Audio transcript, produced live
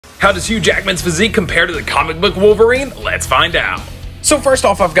How does Hugh Jackman's physique compare to the comic book Wolverine? Let's find out. So first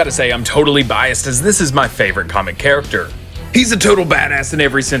off, I've got to say I'm totally biased as this is my favorite comic character. He's a total badass in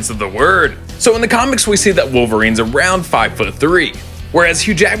every sense of the word. So in the comics we see that Wolverine's around 5'3", whereas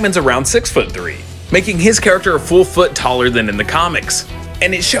Hugh Jackman's around 6'3", making his character a full foot taller than in the comics.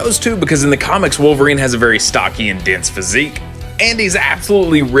 And it shows too because in the comics Wolverine has a very stocky and dense physique, and he's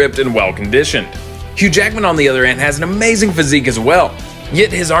absolutely ripped and well conditioned. Hugh Jackman on the other hand has an amazing physique as well,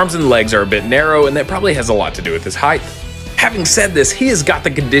 yet his arms and legs are a bit narrow and that probably has a lot to do with his height. Having said this, he has got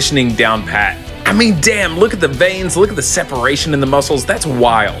the conditioning down pat. I mean damn, look at the veins, look at the separation in the muscles, that's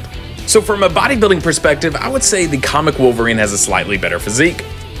wild. So from a bodybuilding perspective, I would say the comic Wolverine has a slightly better physique.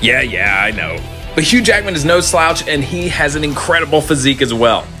 Yeah, I know. But Hugh Jackman is no slouch and he has an incredible physique as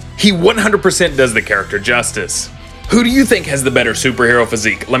well. He 100% does the character justice. Who do you think has the better superhero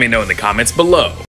physique? Let me know in the comments below.